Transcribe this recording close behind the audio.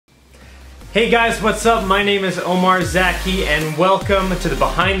Hey guys, what's up? My name is Omar Zaki and welcome to the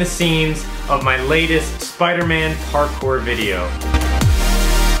behind the scenes of my latest Spider-Man parkour video.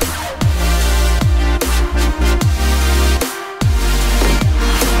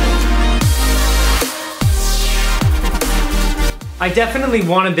 I definitely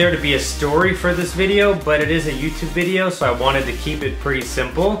wanted there to be a story for this video, but it is a YouTube video, so I wanted to keep it pretty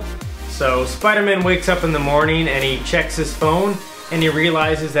simple. So Spider-Man wakes up in the morning and he checks his phone and he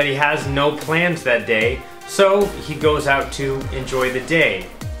realizes that he has no plans that day, so he goes out to enjoy the day.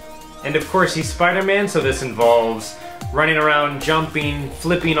 And of course he's Spider-Man, so this involves running around, jumping,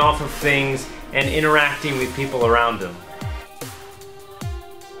 flipping off of things, and interacting with people around him.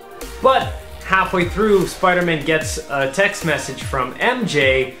 But halfway through, Spider-Man gets a text message from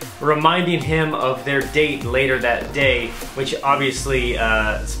MJ reminding him of their date later that day, which obviously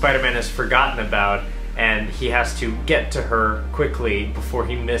Spider-Man has forgotten about, and he has to get to her quickly before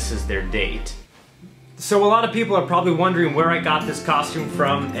he misses their date. So a lot of people are probably wondering where I got this costume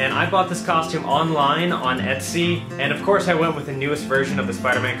from, and I bought this costume online on Etsy, and of course I went with the newest version of the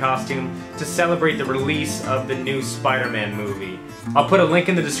Spider-Man costume to celebrate the release of the new Spider-Man movie. I'll put a link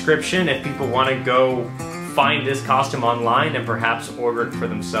in the description if people want to go find this costume online and perhaps order it for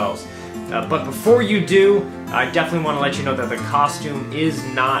themselves. But before you do, I definitely want to let you know that the costume is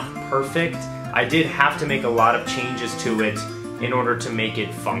not perfect. I did have to make a lot of changes to it in order to make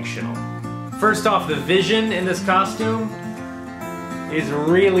it functional. First off, the vision in this costume is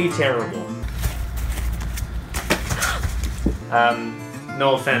really terrible.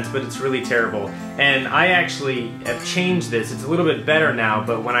 No offense, but it's really terrible. And I actually have changed this. It's a little bit better now,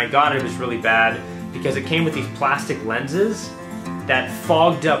 but when I got it, it was really bad because it came with these plastic lenses that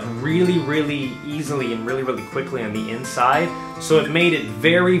fogged up really easily and really quickly on the inside. So it made it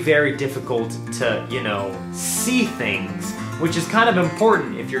very difficult to, you know, see things, which is kind of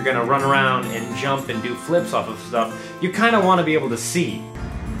important if you're gonna run around and jump and do flips off of stuff. You kind of want to be able to see.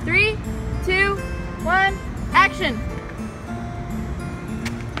 3, 2, 1, action!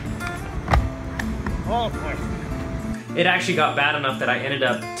 It actually got bad enough that I ended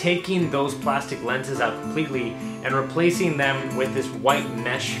up taking those plastic lenses out completely and replacing them with this white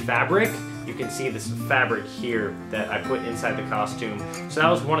mesh fabric. You can see this fabric here that I put inside the costume. So that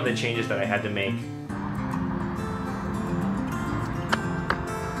was one of the changes that I had to make.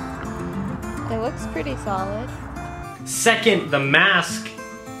 It looks pretty solid. Second, the mask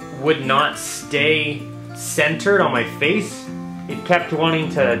would not stay centered on my face. It kept wanting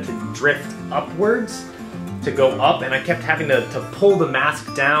to drift upwards, to go up, and I kept having to pull the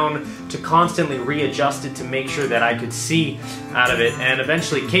mask down to constantly readjust it to make sure that I could see out of it. And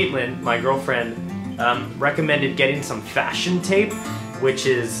eventually Caitlin, my girlfriend, recommended getting some fashion tape, which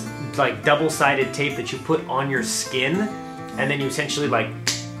is like double-sided tape that you put on your skin, and then you essentially like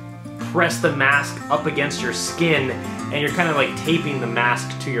press the mask up against your skin, and you're kind of like taping the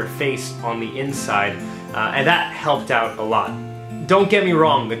mask to your face on the inside, and that helped out a lot. Don't get me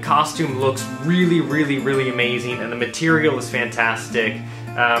wrong, the costume looks really amazing, and the material is fantastic,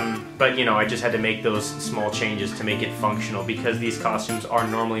 but you know, I just had to make those small changes to make it functional because these costumes are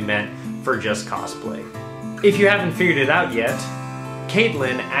normally meant for just cosplay. If you haven't figured it out yet,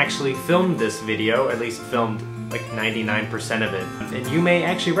 Caitlin actually filmed this video, at least filmed like 99% of it, and you may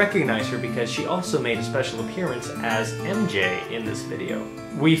actually recognize her because she also made a special appearance as MJ in this video.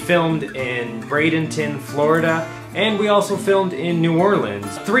 We filmed in Bradenton, Florida, and we also filmed in New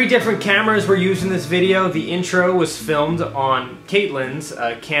Orleans. 3 different cameras were used in this video. The intro was filmed on Caitlin's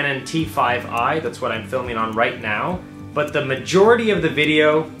Canon T5i, that's what I'm filming on right now. But the majority of the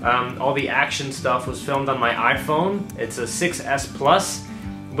video, all the action stuff, was filmed on my iPhone. It's a 6S Plus,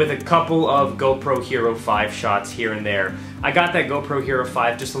 with a couple of GoPro Hero 5 shots here and there. I got that GoPro Hero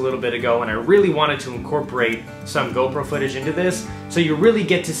 5 just a little bit ago, and I really wanted to incorporate some GoPro footage into this, so you really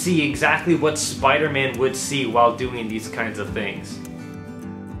get to see exactly what Spider-Man would see while doing these kinds of things.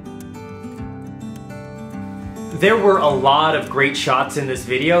 There were a lot of great shots in this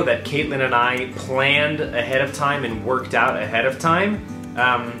video that Caitlin and I planned ahead of time and worked out ahead of time,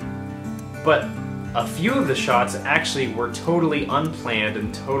 but a few of the shots actually were totally unplanned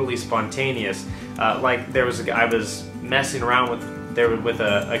and totally spontaneous. Like there was a guy I was messing around with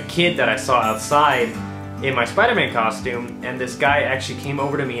a kid that I saw outside in my Spider-Man costume, and this guy actually came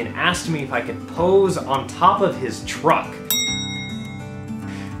over to me and asked me if I could pose on top of his truck,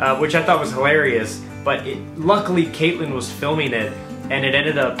 which I thought was hilarious. But luckily Caitlin was filming it, and it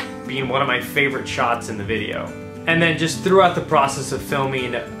ended up being one of my favorite shots in the video. And then just throughout the process of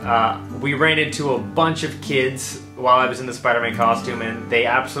filming, we ran into a bunch of kids while I was in the Spider-Man costume, and they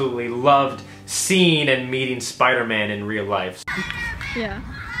absolutely loved seeing and meeting Spider-Man in real life. Yeah.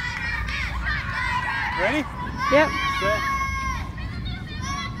 Ready? Yep. Set.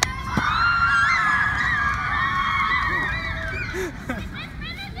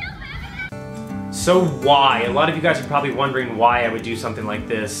 So why? A lot of you guys are probably wondering why I would do something like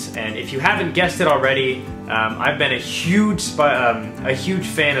this, and if you haven't guessed it already, I've been a huge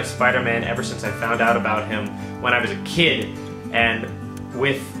fan of Spider-Man ever since I found out about him when I was a kid,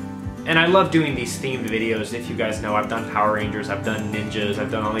 and I love doing these themed videos. If you guys know, I've done Power Rangers, I've done ninjas,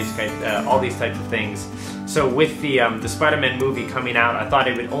 I've done all these types of things. So with the Spider-Man movie coming out, I thought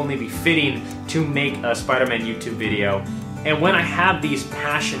it would only be fitting to make a Spider-Man YouTube video. And when I have these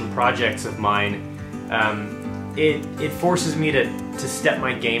passion projects of mine, it forces me to step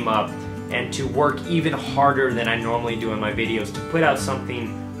my game up and to work even harder than I normally do in my videos to put out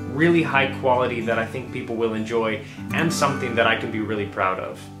something really high quality that I think people will enjoy and something that I can be really proud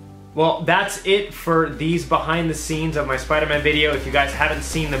of. Well, that's it for these behind the scenes of my Spider-Man video. If you guys haven't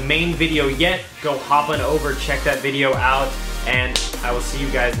seen the main video yet, go hop on over, check that video out, and I will see you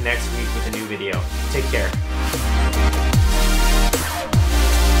guys next week with a new video. Take care.